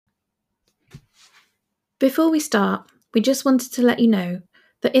Before we start, we just wanted to let you know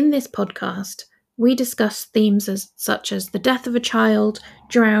that in this podcast, we discuss themes such as the death of a child,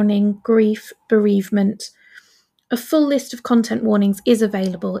 drowning, grief, bereavement. A full list of content warnings is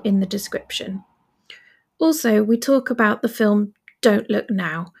available in the description. Also, we talk about the film Don't Look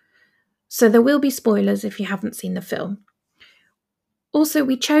Now, so there will be spoilers if you haven't seen the film. Also,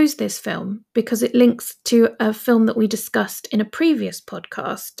 we chose this film because it links to a film that we discussed in a previous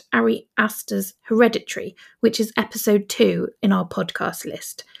podcast, Ari Aster's Hereditary, which is episode 2 in our podcast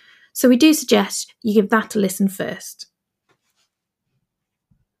list. So we do suggest you give that a listen first.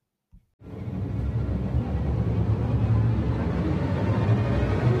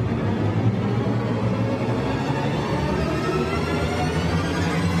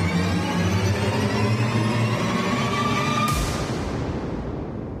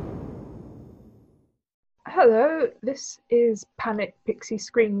 Hello, this is Panic Pixie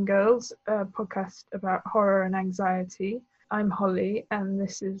Scream Girls, a podcast about horror and anxiety. I'm Holly, and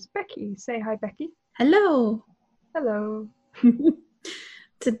this is Becky. Say hi, Becky. Hello. Hello.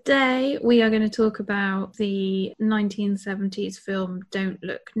 Today we are going to talk about the 1970s film Don't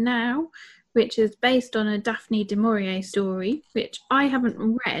Look Now, which is based on a Daphne du Maurier story, which I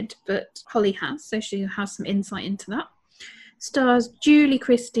haven't read, but Holly has, so she has some insight into that. Stars Julie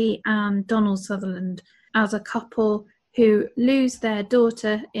Christie and Donald Sutherland as a couple who lose their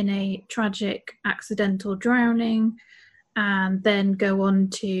daughter in a tragic accidental drowning and then go on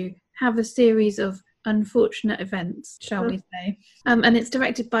to have a series of unfortunate events, shall we say. And it's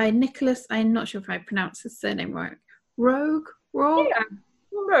directed by Nicholas, I'm not sure if I pronounced his surname right, Rogue? Yeah,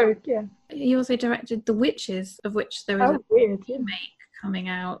 Rogue, yeah. He also directed The Witches, of which there is a remake coming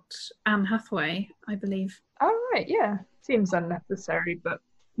out, Anne Hathaway, I believe. Oh, right, yeah. Seems unnecessary, but...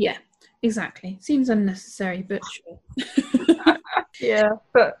 Yeah, exactly. Seems unnecessary, but sure. Yeah,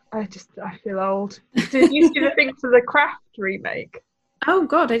 but I feel old. Did you see the thing for the Craft remake? Oh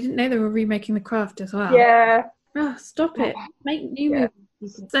God, I didn't know they were remaking The Craft as well. Yeah. Oh, stop it. Make new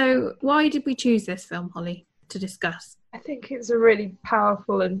movies. So why did we choose this film, Holly, to discuss? I think it's a really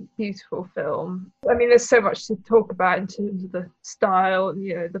powerful and beautiful film. I mean, there's so much to talk about in terms of the style,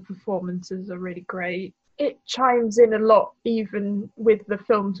 and, the performances are really great. It chimes in a lot even with the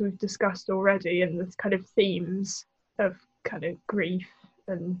films we've discussed already, and the kind of themes of kind of grief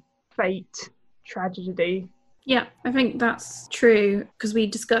and fate, tragedy. Yeah, I think that's true, because we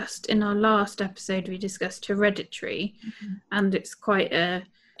discussed in our last episode, we discussed Hereditary, and it's quite an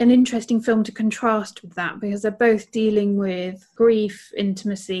interesting film to contrast with that, because they're both dealing with grief,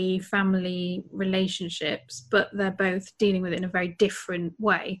 intimacy, family relationships, but they're both dealing with it in a very different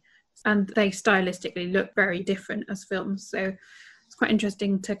way. And they stylistically look very different as films. So it's quite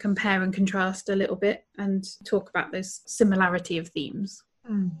interesting to compare and contrast a little bit and talk about this similarity of themes.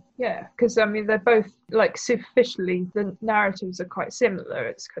 Yeah, because I mean, they're both, like, superficially, the narratives are quite similar.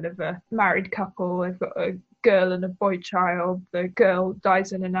 It's kind of a married couple. They've got a girl and a boy child. The girl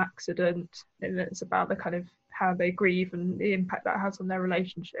dies in an accident, and it's about the kind of how they grieve and the impact that has on their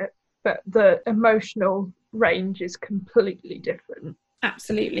relationship. But the emotional range is completely different.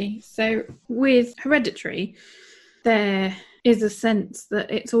 Absolutely. So with Hereditary, there is a sense that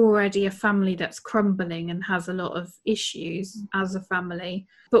it's already a family that's crumbling and has a lot of issues as a family.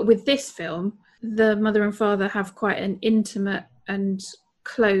 But with this film, the mother and father have quite an intimate and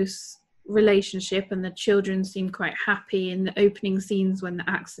close relationship, and the children seem quite happy in the opening scenes when the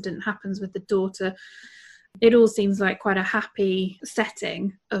accident happens with the daughter. It all seems like quite a happy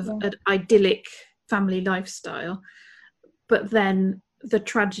setting of an idyllic family lifestyle. But then the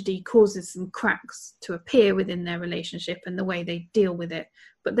tragedy causes some cracks to appear within their relationship and the way they deal with it.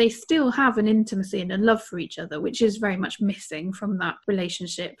 But they still have an intimacy and a love for each other, which is very much missing from that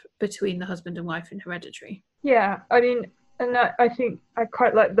relationship between the husband and wife in Hereditary. Yeah, I mean, and I think I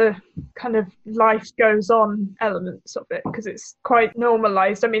quite like the kind of life goes on elements of it, because it's quite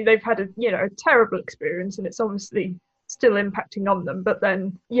normalised. I mean, they've had a terrible experience, and it's obviously still impacting on them, but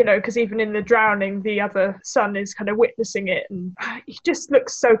then, because even in the drowning, the other son is kind of witnessing it, and he just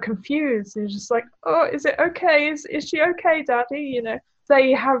looks so confused, and he's just like, oh, is it okay, is she okay, daddy?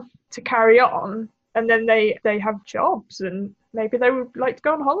 They have to carry on, and then they have jobs, and maybe they would like to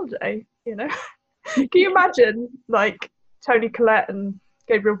go on holiday. Can you imagine, like, Toni Collette and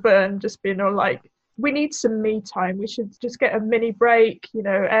Gabriel Byrne just being all like, we need some me time, we should just get a mini break,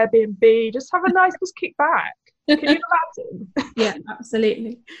 Airbnb, just have a nice, just kick back. Can you imagine? Yeah,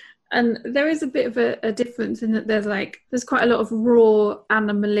 absolutely. And there is a bit of a difference in that there's quite a lot of raw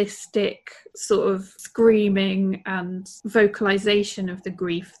animalistic sort of screaming and vocalization of the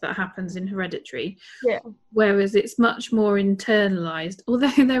grief that happens in Hereditary. Yeah. Whereas it's much more internalized.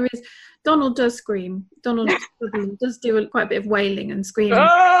 Although there is, Donald does scream. Donald Sutherland does do quite a bit of wailing and screaming.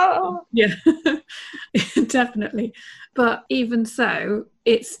 Oh! Yeah, definitely. But even so,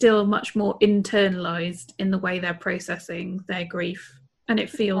 it's still much more internalized in the way they're processing their grief. And it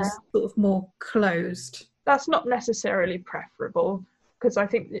feels sort of more closed. That's not necessarily preferable, because I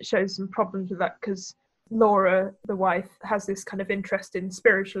think it shows some problems with that, because Laura, the wife, has this kind of interest in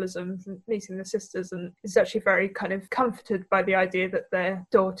spiritualism, meeting the sisters, and is actually very kind of comforted by the idea that their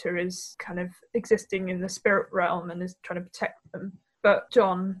daughter is kind of existing in the spirit realm and is trying to protect them. But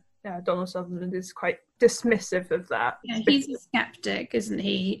John, Donald Sutherland, is quite dismissive of that. Yeah, he's a skeptic, isn't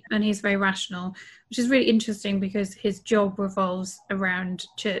he? And he's very rational, which is really interesting because his job revolves around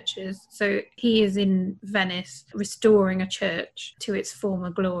churches. So he is in Venice restoring a church to its former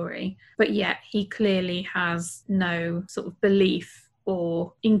glory, but yet he clearly has no sort of belief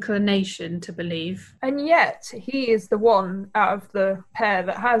or inclination to believe. And yet he is the one out of the pair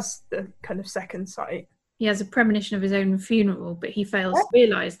that has the kind of second sight. He has a premonition of his own funeral, but he fails to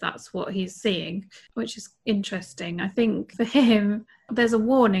realise that's what he's seeing, which is interesting. I think for him, there's a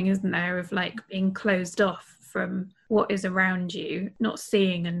warning, isn't there, of like being closed off from what is around you, not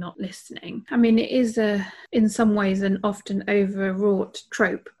seeing and not listening. I mean, it is in some ways an often overwrought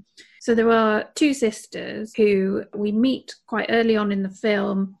trope. So there are two sisters who we meet quite early on in the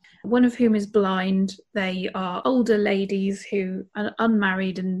film, one of whom is blind. They are older ladies who are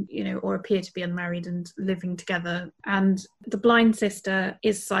unmarried and, or appear to be unmarried and living together. And the blind sister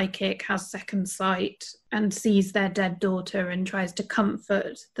is psychic, has second sight, and sees their dead daughter and tries to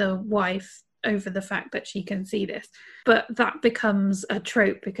comfort the wife over the fact that she can see this. But that becomes a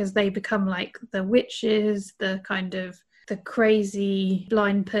trope because they become like the witches, the kind of the crazy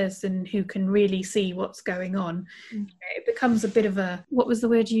blind person who can really see what's going on. It becomes a bit of a, what was the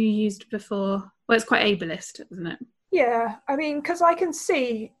word you used before? Well, it's quite ableist, isn't it? Yeah, I mean, because I can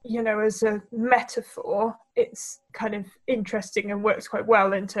see, as a metaphor, it's kind of interesting and works quite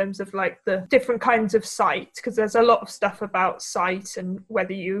well in terms of like the different kinds of sight, because there's a lot of stuff about sight and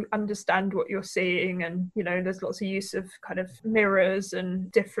whether you understand what you're seeing, and there's lots of use of kind of mirrors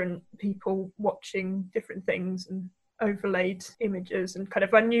and different people watching different things and overlaid images and kind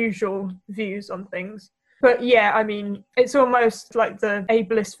of unusual views on things. But yeah, I mean, it's almost like the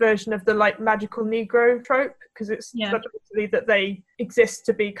ableist version of the like magical Negro trope, because it's basically that they exist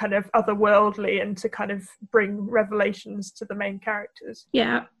to be kind of otherworldly and to kind of bring revelations to the main characters.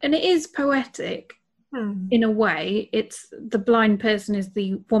 Yeah, and it is poetic in a way. It's the blind person is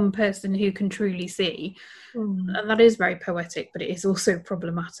the one person who can truly see. And that is very poetic, but it is also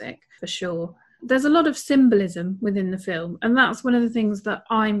problematic for sure. There's a lot of symbolism within the film, and that's one of the things that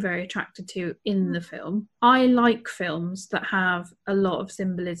I'm very attracted to in the film. I like films that have a lot of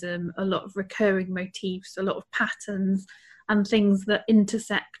symbolism, a lot of recurring motifs, a lot of patterns, and things that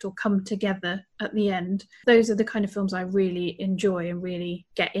intersect or come together at the end. Those are the kind of films I really enjoy and really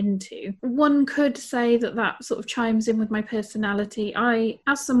get into. One could say that sort of chimes in with my personality.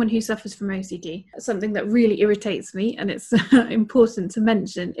 As someone who suffers from OCD, something that really irritates me, and it's important to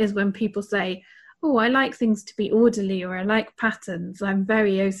mention, is when people say, oh, I like things to be orderly, or I like patterns, I'm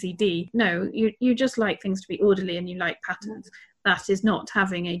very OCD. No, you just like things to be orderly and you like patterns. That is not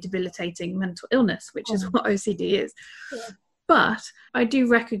having a debilitating mental illness, which is what OCD is. Yeah. But I do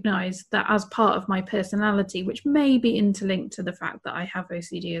recognise that as part of my personality, which may be interlinked to the fact that I have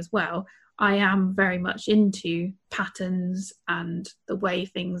OCD as well, I am very much into patterns and the way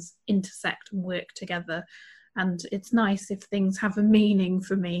things intersect and work together. And it's nice if things have a meaning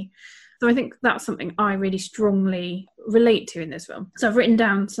for me. So I think that's something I really strongly relate to in this film. So I've written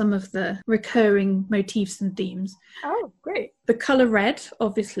down some of the recurring motifs and themes. Oh, great. The colour red,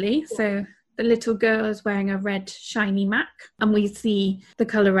 obviously. So the little girl is wearing a red shiny Mac, and we see the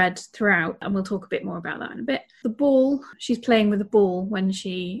colour red throughout, and we'll talk a bit more about that in a bit. The ball, she's playing with a ball when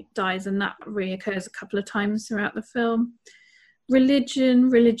she dies, and that reoccurs a couple of times throughout the film. Religion,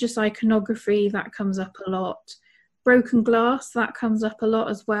 religious iconography, that comes up a lot. Broken glass, that comes up a lot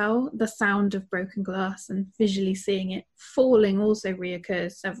as well. The sound of broken glass and visually seeing it falling also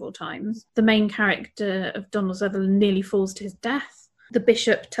reoccurs several times. The main character of Donald Sutherland nearly falls to his death. The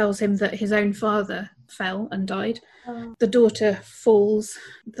bishop tells him that his own father fell and died. The daughter falls.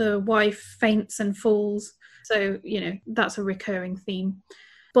 The wife faints and falls. So, that's a recurring theme.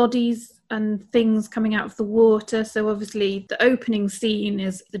 Bodies and things coming out of the water. So obviously the opening scene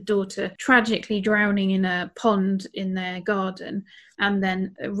is the daughter tragically drowning in a pond in their garden, and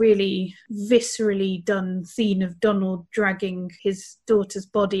then a really viscerally done scene of Donald dragging his daughter's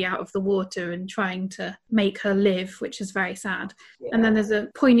body out of the water and trying to make her live, which is very sad. Yeah. And then there's a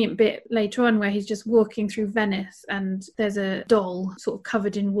poignant bit later on where he's just walking through Venice and there's a doll sort of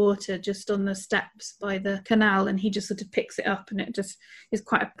covered in water just on the steps by the canal, and he just sort of picks it up, and it just is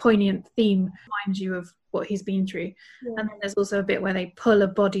quite a poignant theme, reminds you of what he's been through. Yeah. And then there's also a bit where they pull a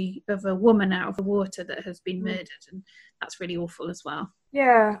body of a woman out of the water that has been murdered, and that's really awful as well.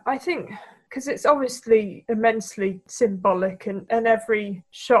 Yeah, I think because it's obviously immensely symbolic, and every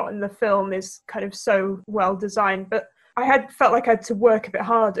shot in the film is kind of so well designed, but I had felt like I had to work a bit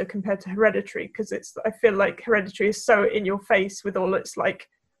harder compared to Hereditary, because I feel like Hereditary is so in your face with all its like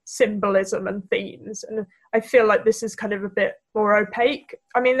symbolism and themes, and I feel like this is kind of a bit more opaque.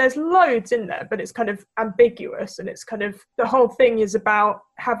 I mean, there's loads in there, but it's kind of ambiguous, and it's kind of, the whole thing is about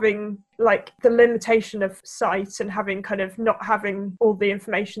having like the limitation of sight and having kind of not having all the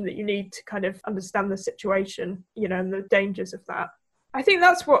information that you need to kind of understand the situation, you know, and the dangers of that. I think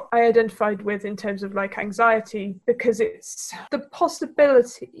that's what I identified with in terms of like anxiety, because it's the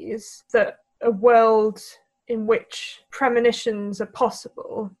possibilities that a world in which premonitions are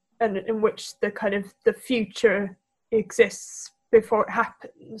possible and in which the kind of the future exists before it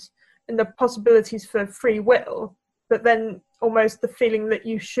happens, and the possibilities for free will, but then almost the feeling that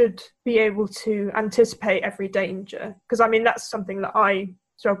you should be able to anticipate every danger. Because I mean, that's something that I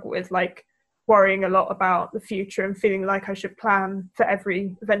struggle with, like worrying a lot about the future and feeling like I should plan for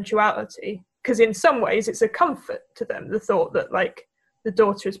every eventuality. Because in some ways it's a comfort to them, the thought that like the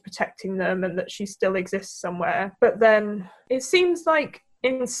daughter is protecting them and that she still exists somewhere. But then it seems like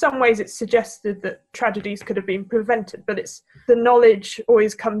in some ways it's suggested that tragedies could have been prevented, but it's the knowledge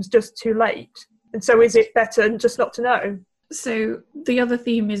always comes just too late. And so is it better just not to know? So the other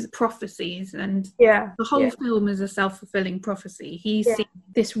theme is prophecies, and the whole film is a self-fulfilling prophecy. He sees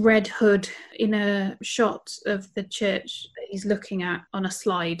this red hood in a shot of the church that he's looking at on a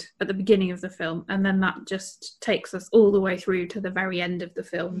slide at the beginning of the film, and then that just takes us all the way through to the very end of the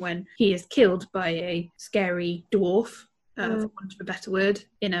film when he is killed by a scary dwarf, for want of a better word,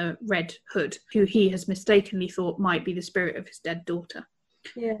 in a red hood, who he has mistakenly thought might be the spirit of his dead daughter.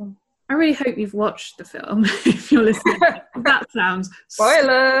 Yeah. I really hope you've watched the film if you're listening. That sounds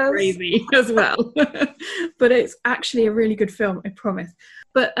spoilers so crazy as well. But it's actually a really good film, I promise.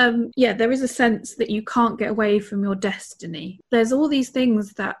 But there is a sense that you can't get away from your destiny. There's all these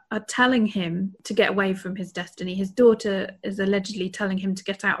things that are telling him to get away from his destiny. His daughter is allegedly telling him to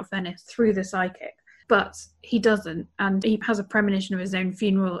get out of Venice through the psychic, but he doesn't, and he has a premonition of his own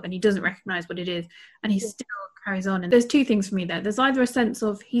funeral and he doesn't recognise what it is, and he still carries on. And there's two things for me there. There's either a sense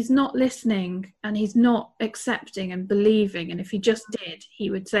of he's not listening and he's not accepting and believing, and if he just did, he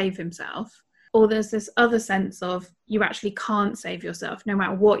would save himself. Or there's this other sense of you actually can't save yourself. No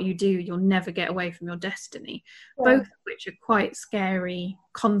matter what you do, you'll never get away from your destiny. Yeah. Both of which are quite scary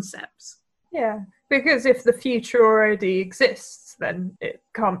concepts. Yeah, because if the future already exists, then it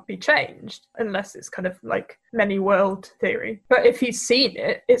can't be changed unless it's kind of like many world theory. But if he's seen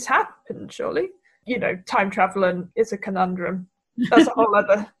it, it's happened, surely. You know, time travel is a conundrum. That's a whole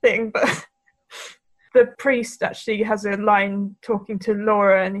other thing. But the priest actually has a line talking to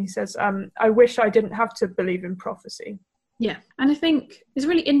Laura, and he says, I wish I didn't have to believe in prophecy. Yeah, and I think it's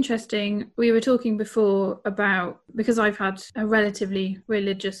really interesting. We were talking before about, because I've had a relatively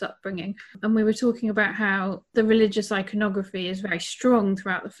religious upbringing, and we were talking about how the religious iconography is very strong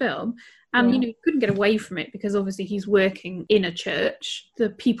throughout the film. And, you couldn't get away from it because obviously he's working in a church. The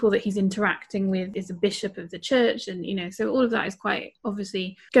people that he's interacting with is a bishop of the church. And, so all of that is quite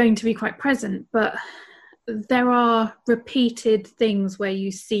obviously going to be quite present. But there are repeated things where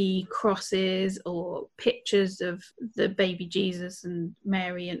you see crosses or pictures of the baby Jesus and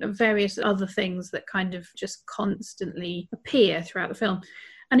Mary and various other things that kind of just constantly appear throughout the film.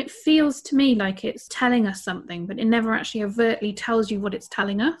 And it feels to me like it's telling us something, but it never actually overtly tells you what it's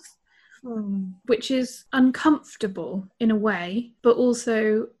telling us. Which is uncomfortable in a way, but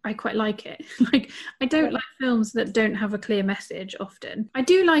also I quite like it. Like, I don't like films that don't have a clear message often. I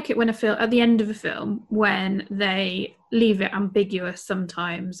do like it when at the end of a film, when they leave it ambiguous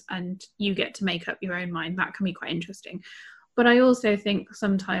sometimes and you get to make up your own mind. That can be quite interesting. But I also think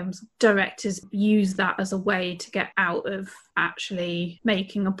sometimes directors use that as a way to get out of actually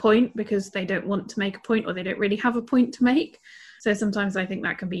making a point because they don't want to make a point or they don't really have a point to make. So sometimes I think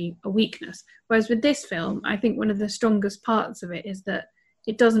that can be a weakness. Whereas with this film, I think one of the strongest parts of it is that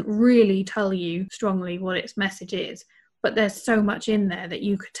it doesn't really tell you strongly what its message is, but there's so much in there that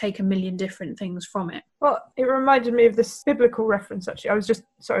you could take a million different things from it. Well, it reminded me of this biblical reference, actually. I was just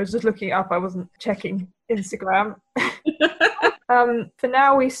looking it up. I wasn't checking Instagram. For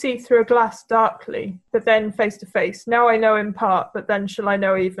now we see through a glass darkly, but then face to face. Now I know in part, but then shall I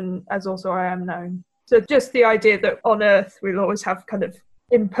know even as also I am known. So just the idea that on Earth we'll always have kind of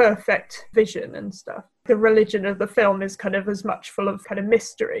imperfect vision and stuff. The religion of the film is kind of as much full of kind of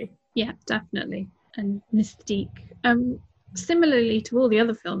mystery. Yeah, definitely. And mystique. Similarly to all the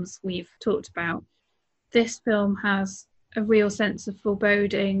other films we've talked about, this film has a real sense of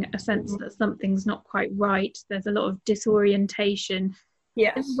foreboding, a sense that something's not quite right. There's a lot of disorientation.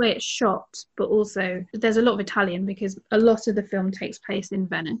 Yes. In the way it's shot, but also there's a lot of Italian because a lot of the film takes place in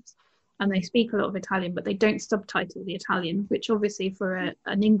Venice and they speak a lot of Italian, but they don't subtitle the Italian, which obviously for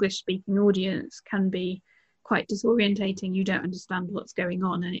an English-speaking audience can be quite disorientating. You don't understand what's going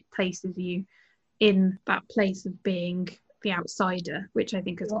on and it places you in that place of being the outsider, which I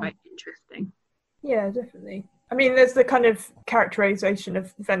think is quite interesting. Yeah, definitely. I mean, there's the kind of characterization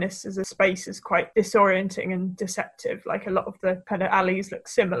of Venice as a space is quite disorienting and deceptive. Like a lot of the kind of alleys look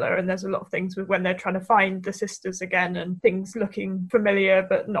similar, and there's a lot of things with when they're trying to find the sisters again and things looking familiar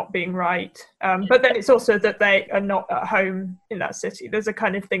but not being right. But then it's also that they are not at home in that city. There's a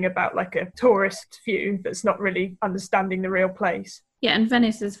kind of thing about like a tourist view that's not really understanding the real place. Yeah, and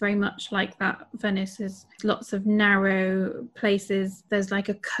Venice is very much like that. Venice is lots of narrow places. There's like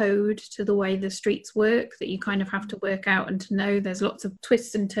a code to the way the streets work that you kind of have to work out and to know. There's lots of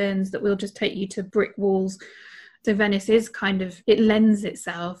twists and turns that will just take you to brick walls. So Venice is kind of, it lends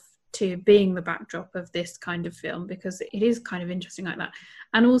itself to being the backdrop of this kind of film because it is kind of interesting like that.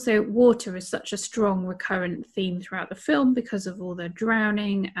 And also water is such a strong recurrent theme throughout the film because of all the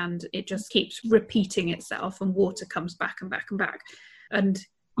drowning, and it just keeps repeating itself and water comes back and back and back. And,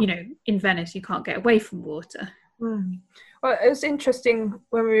 you know, in Venice, you can't get away from water. Well, it was interesting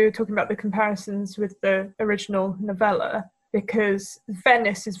when we were talking about the comparisons with the original novella, because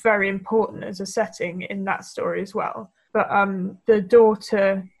Venice is very important as a setting in that story as well. But the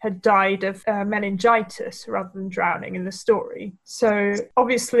daughter had died of meningitis rather than drowning in the story. So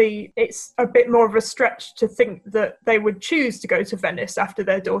obviously it's a bit more of a stretch to think that they would choose to go to Venice after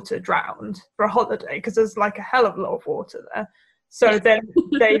their daughter drowned for a holiday, because there's like a hell of a lot of water there. So then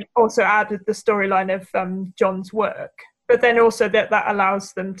they also added the storyline of John's work. But then also that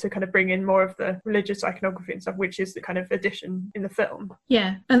allows them to kind of bring in more of the religious iconography and stuff, which is the kind of addition in the film.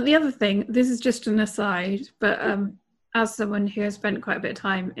 Yeah. And the other thing, this is just an aside, but as someone who has spent quite a bit of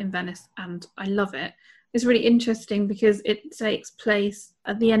time in Venice and I love it, it's really interesting because it takes place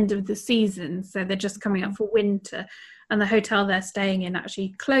at the end of the season. So they're just coming up for winter. And the hotel they're staying in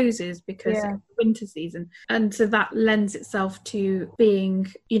actually closes because it's winter season. And so that lends itself to being,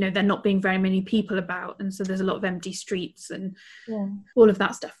 you know, there not being very many people about. And so there's a lot of empty streets and all of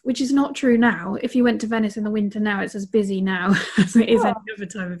that stuff, which is not true now. If you went to Venice in the winter now, it's as busy now as it is any other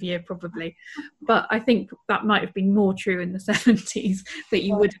time of year, probably. But I think that might have been more true in the 70s, that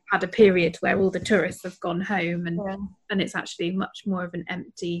you would have had a period where all the tourists have gone home and it's actually much more of an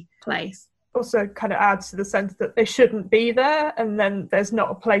empty place. Also kind of adds to the sense that they shouldn't be there, and then there's not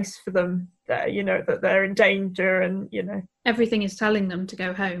a place for them there, you know, that they're in danger, and you know everything is telling them to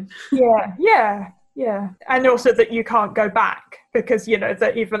go home. Yeah, and also that you can't go back because, you know,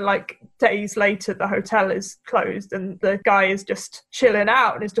 that even like days later the hotel is closed and the guy is just chilling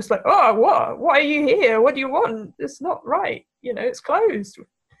out and it's just like, oh, what, why are you here, what do you want, it's not right, you know, it's closed,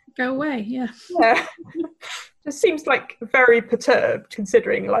 go away. Yeah Just seems like very perturbed,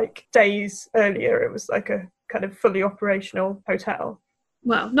 considering like days earlier it was like a kind of fully operational hotel.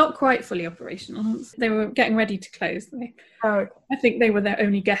 Well, not quite fully operational. They were getting ready to close. I think they were their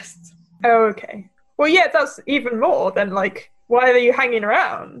only guests. Oh, okay. Well, yeah, that's even more than like, why are you hanging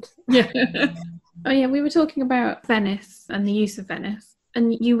around? Yeah. Oh, yeah, we were talking about Venice and the use of Venice.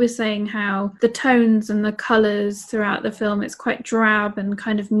 And you were saying how the tones and the colours throughout the film, it's quite drab and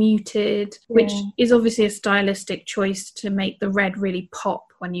kind of muted, which is obviously a stylistic choice to make the red really pop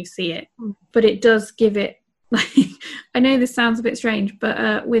when you see it. But it does give it, like, I know this sounds a bit strange,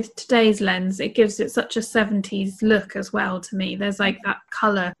 but with today's lens, it gives it such a 70s look as well to me. There's like that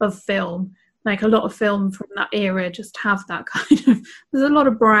colour of film. Like a lot of film from that era just have that kind of, there's a lot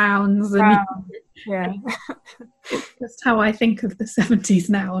of browns and it's just how I think of the 70s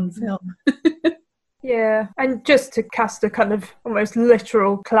now on film. Yeah, and just to cast a kind of almost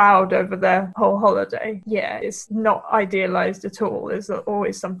literal cloud over their whole holiday, it's not idealized at all. There's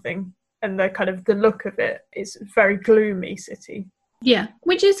always something, and the kind of the look of it is a very gloomy city. Yeah,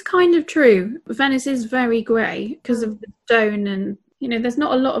 which is kind of true. Venice is very grey because of the stone and You know, there's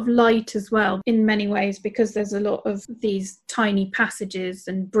not a lot of light as well in many ways because there's a lot of these tiny passages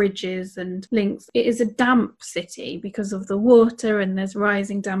and bridges and links. It is a damp city because of the water and there's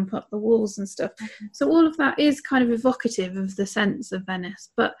rising damp up the walls and stuff. So all of that is kind of evocative of the sense of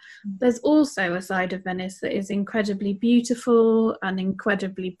Venice. But there's also a side of Venice that is incredibly beautiful and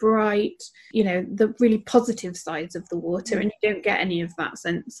incredibly bright, you know, the really positive sides of the water. And you don't get any of that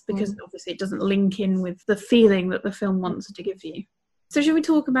sense because obviously it doesn't link in with the feeling that the film wants to give you. So should we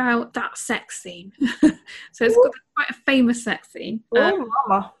talk about that sex scene? So it's got quite a famous sex scene,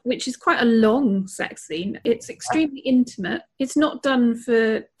 which is quite a long sex scene. It's extremely intimate. It's not done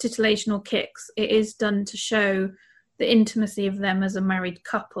for titillation or kicks. It is done to show the intimacy of them as a married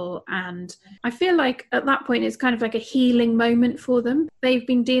couple. And I feel like at that point it's kind of like a healing moment for them. They've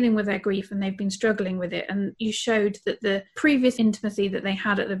been dealing with their grief and they've been struggling with it. And you showed that the previous intimacy that they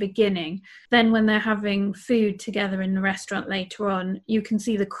had at the beginning, then when they're having food together in the restaurant later on, you can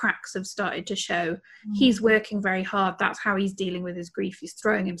see the cracks have started to show. He's working very hard. That's how he's dealing with his grief. He's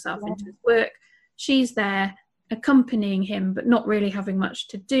throwing himself into his work. She's there accompanying him but not really having much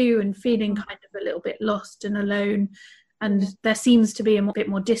to do and feeling kind of a little bit lost and alone, and there seems to be a bit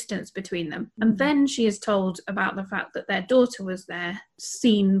more distance between them. And then she is told about the fact that their daughter was there,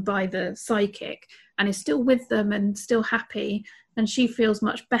 seen by the psychic, and is still with them and still happy, and she feels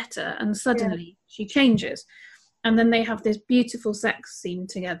much better, and suddenly she changes. And then they have this beautiful sex scene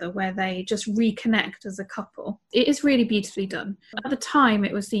together where they just reconnect as a couple. It is really beautifully done. At the time,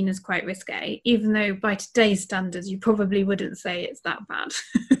 it was seen as quite risque, even though by today's standards, you probably wouldn't say it's that bad.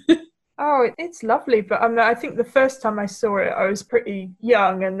 Oh, it's lovely. But I think the first time I saw it, I was pretty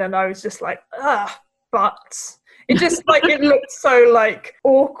young. And then I was just like, but it just like, it looked so like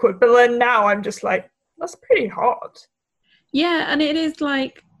awkward. But then now I'm just like, that's pretty hot. Yeah, and it is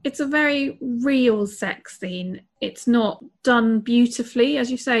like, it's a very real sex scene. It's not done beautifully.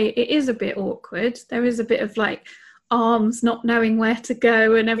 As you say, it is a bit awkward. There is a bit of like arms not knowing where to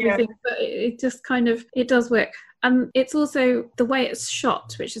go and everything, but it just kind of, it does work. And it's also the way it's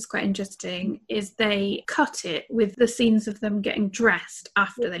shot, which is quite interesting, is they cut it with the scenes of them getting dressed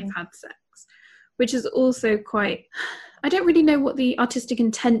after they've had sex, which is also quite... I don't really know what the artistic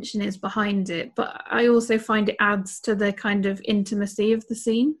intention is behind it, but I also find it adds to the kind of intimacy of the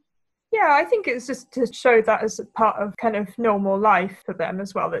scene. Yeah, I think it's just to show that as a part of kind of normal life for them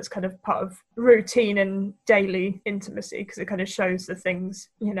as well. That's kind of part of routine and daily intimacy, because it kind of shows the things,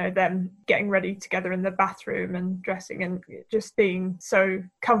 you know, them getting ready together in the bathroom and dressing and just being so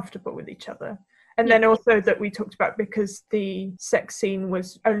comfortable with each other. And then also that we talked about, because the sex scene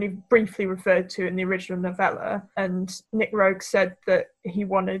was only briefly referred to in the original novella, and Nick Roeg said that he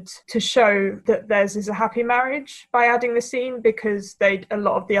wanted to show that theirs is a happy marriage by adding the scene, because a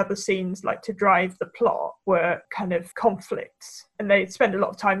lot of the other scenes, like to drive the plot, were kind of conflicts. And they spend a lot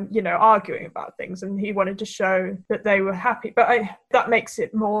of time, you know, arguing about things, and he wanted to show that they were happy. But that makes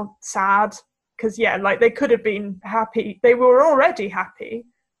it more sad, because, like they could have been happy. They were already happy,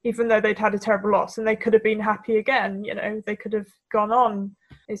 even though they'd had a terrible loss, and they could have been happy again, you know, they could have gone on.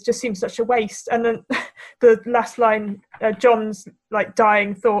 It just seems such a waste. And then the last line, John's like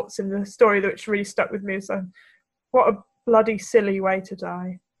dying thoughts in the story, which really stuck with me, is what a bloody silly way to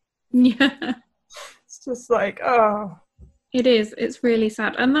die. Yeah. It's just like, oh. It is. It's really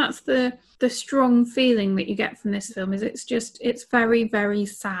sad. And that's the strong feeling that you get from this film, is it's very, very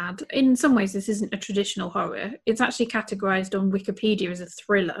sad. In some ways, this isn't a traditional horror. It's actually categorised on Wikipedia as a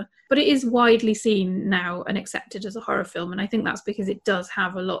thriller, but it is widely seen now and accepted as a horror film. And I think that's because it does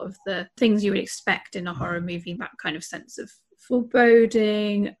have a lot of the things you would expect in a horror movie, that kind of sense of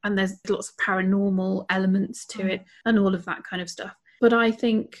foreboding, and there's lots of paranormal elements to it and all of that kind of stuff. But I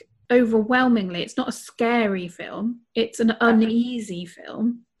think overwhelmingly, it's not a scary film, it's an uneasy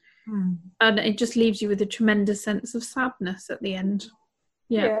film, and it just leaves you with a tremendous sense of sadness at the end.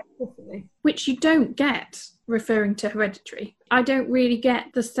 Yeah, definitely. Which you don't get referring to Hereditary. I don't really get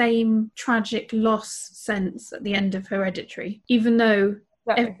the same tragic loss sense at the end of Hereditary, even though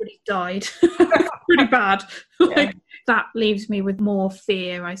everybody died. Pretty bad. Like, that leaves me with more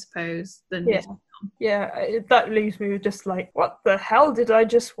fear, I suppose, than this. Yeah, that leaves me with just like, what the hell did I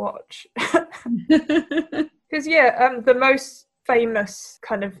just watch? Because the most famous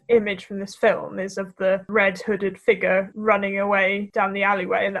kind of image from this film is of the red hooded figure running away down the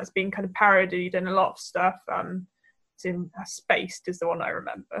alleyway, and that's been kind of parodied in a lot of stuff. It's in Spaced is the one I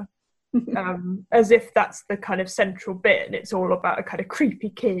remember. As if that's the kind of central bit, and it's all about a kind of creepy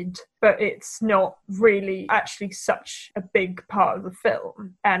kid, but it's not really actually such a big part of the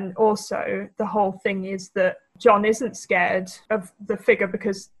film. And also the whole thing is that John isn't scared of the figure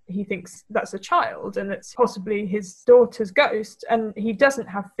because he thinks that's a child and it's possibly his daughter's ghost, and he doesn't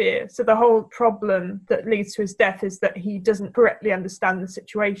have fear. So the whole problem that leads to his death is that he doesn't correctly understand the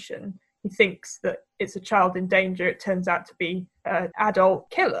situation. He thinks that it's a child in danger. It turns out to be an adult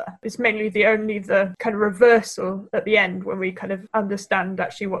killer. It's mainly the kind of reversal at the end when we kind of understand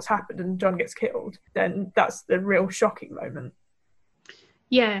actually what's happened and John gets killed. Then that's the real shocking moment.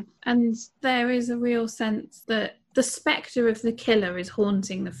 Yeah, and there is a real sense that the spectre of the killer is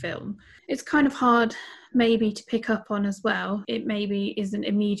haunting the film. It's kind of hard maybe to pick up on as well. It maybe isn't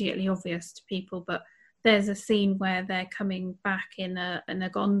immediately obvious to people, but there's a scene where they're coming back in a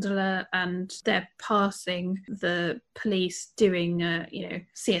gondola and they're passing the police doing,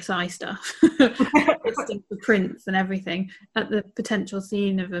 CSI stuff, listing the prints and everything at the potential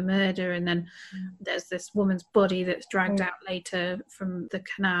scene of a murder. And then there's this woman's body that's dragged out later from the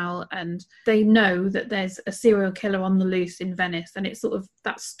canal, and they know that there's a serial killer on the loose in Venice, and it's sort of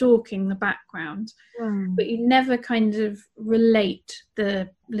that stalking the background. But you never kind of relate the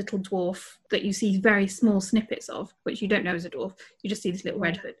little dwarf that you see very small snippets of, which you don't know is a dwarf, you just see this little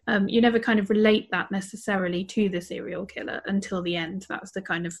red hood. You never kind of relate that necessarily to the serial killer until the end. That's the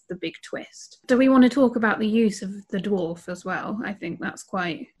kind of the big twist. Do we want to talk about the use of the dwarf as well? I think that's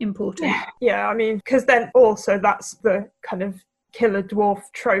quite important. Yeah, I mean, because then also that's the kind of killer dwarf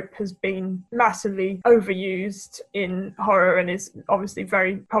trope has been massively overused in horror and is obviously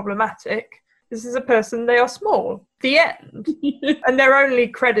very problematic. This is a person, they are small. The end. And they're only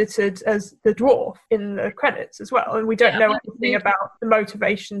credited as the dwarf in the credits as well. And we don't know anything about the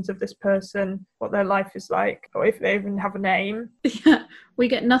motivations of this person, what their life is like, or if they even have a name. Yeah, we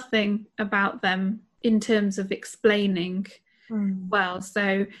get nothing about them in terms of explaining well.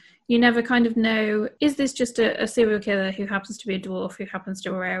 So you never kind of know, is this just a serial killer who happens to be a dwarf, who happens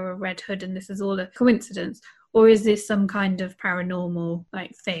to wear a red hood, and this is all a coincidence? Or is this some kind of paranormal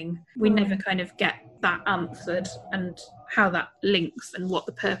thing? We never kind of get that answered, and how that links and what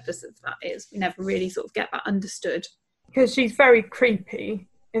the purpose of that is. We never really sort of get that understood. Because she's very creepy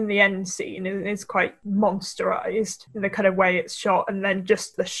in the end scene, and it's quite monsterized in the kind of way it's shot, and then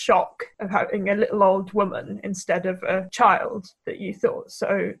just the shock of having a little old woman instead of a child that you thought.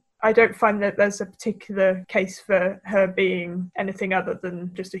 So I don't find that there's a particular case for her being anything other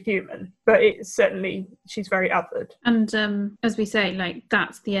than just a human, but it's certainly, she's very othered. And as we say,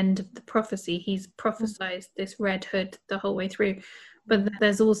 that's the end of the prophecy. He's prophesied this red hood the whole way through, but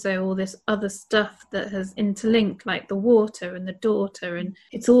there's also all this other stuff that has interlinked, like the water and the daughter, and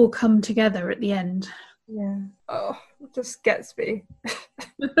it's all come together at the end. Yeah. Oh, it just gets me.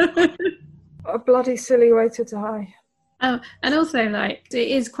 What a bloody silly way to die. And also, it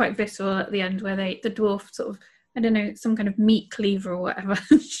is quite visceral at the end, where the dwarf sort of, I don't know, some kind of meat cleaver or whatever,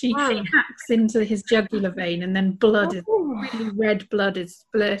 she hacks into his jugular vein, and then really red blood is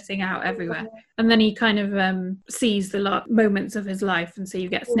splurting out everywhere. And then he kind of sees the last moments of his life, and so you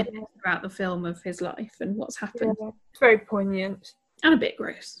get snippets throughout the film of his life and what's happened. Yeah. It's very poignant. And a bit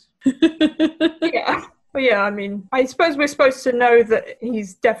gross. Yeah. Well, yeah, I mean, I suppose we're supposed to know that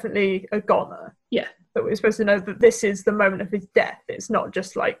he's definitely a goner. Yeah. But we're supposed to know that this is the moment of his death. It's not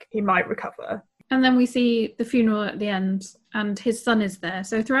just he might recover. And then we see the funeral at the end, and his son is there.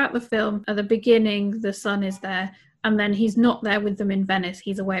 So throughout the film, at the beginning, the son is there, and then he's not there with them in Venice.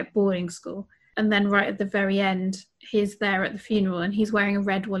 He's away at boarding school. And then right at the very end, he's there at the funeral, and he's wearing a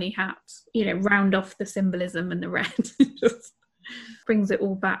red woolly hat. Round off the symbolism and the red. Just brings it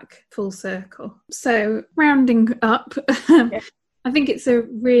all back full circle. So rounding up, I think it's a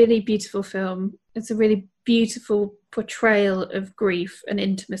really beautiful film. It's a really beautiful portrayal of grief and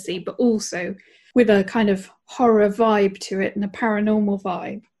intimacy, but also with a kind of horror vibe to it and a paranormal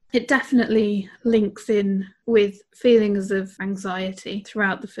vibe. It definitely links in with feelings of anxiety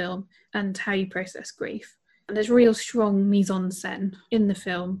throughout the film and how you process grief. And there's real strong mise-en-scène in the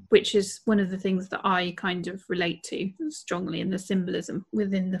film, which is one of the things that I kind of relate to strongly in the symbolism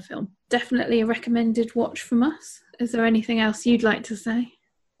within the film. Definitely a recommended watch from us. Is there anything else you'd like to say?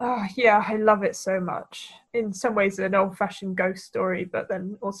 Oh, yeah, I love it so much. In some ways, an old-fashioned ghost story, but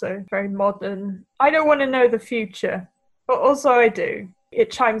then also very modern. I don't want to know the future, but also I do. It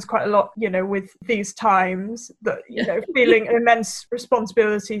chimes quite a lot, with these times that, feeling an immense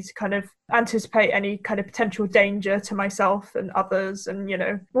responsibility to kind of anticipate any kind of potential danger to myself and others, and,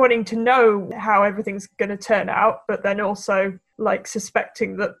 wanting to know how everything's going to turn out, but then also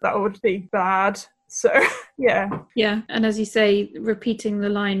suspecting that would be bad. So, yeah. Yeah, and as you say, repeating the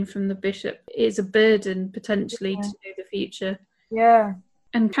line from the bishop is a burden potentially to know the future. Yeah.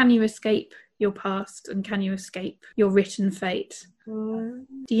 And can you escape your past, and can you escape your written fate? All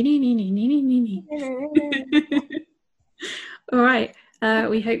right.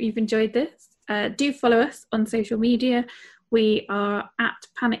 We hope you've enjoyed this. Do follow us on social media. We are at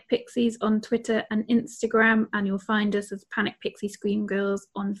Panic Pixies on Twitter and Instagram, and you'll find us as Panic Pixie Scream Girls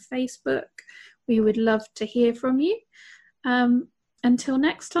on Facebook. We would love to hear from you. Until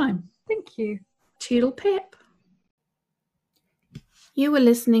next time. Thank you. Toodle pip. You were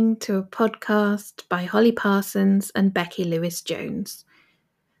listening to a podcast by Holly Parsons and Becky Lewis Jones.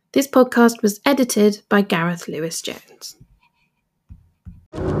 This podcast was edited by Gareth Lewis Jones.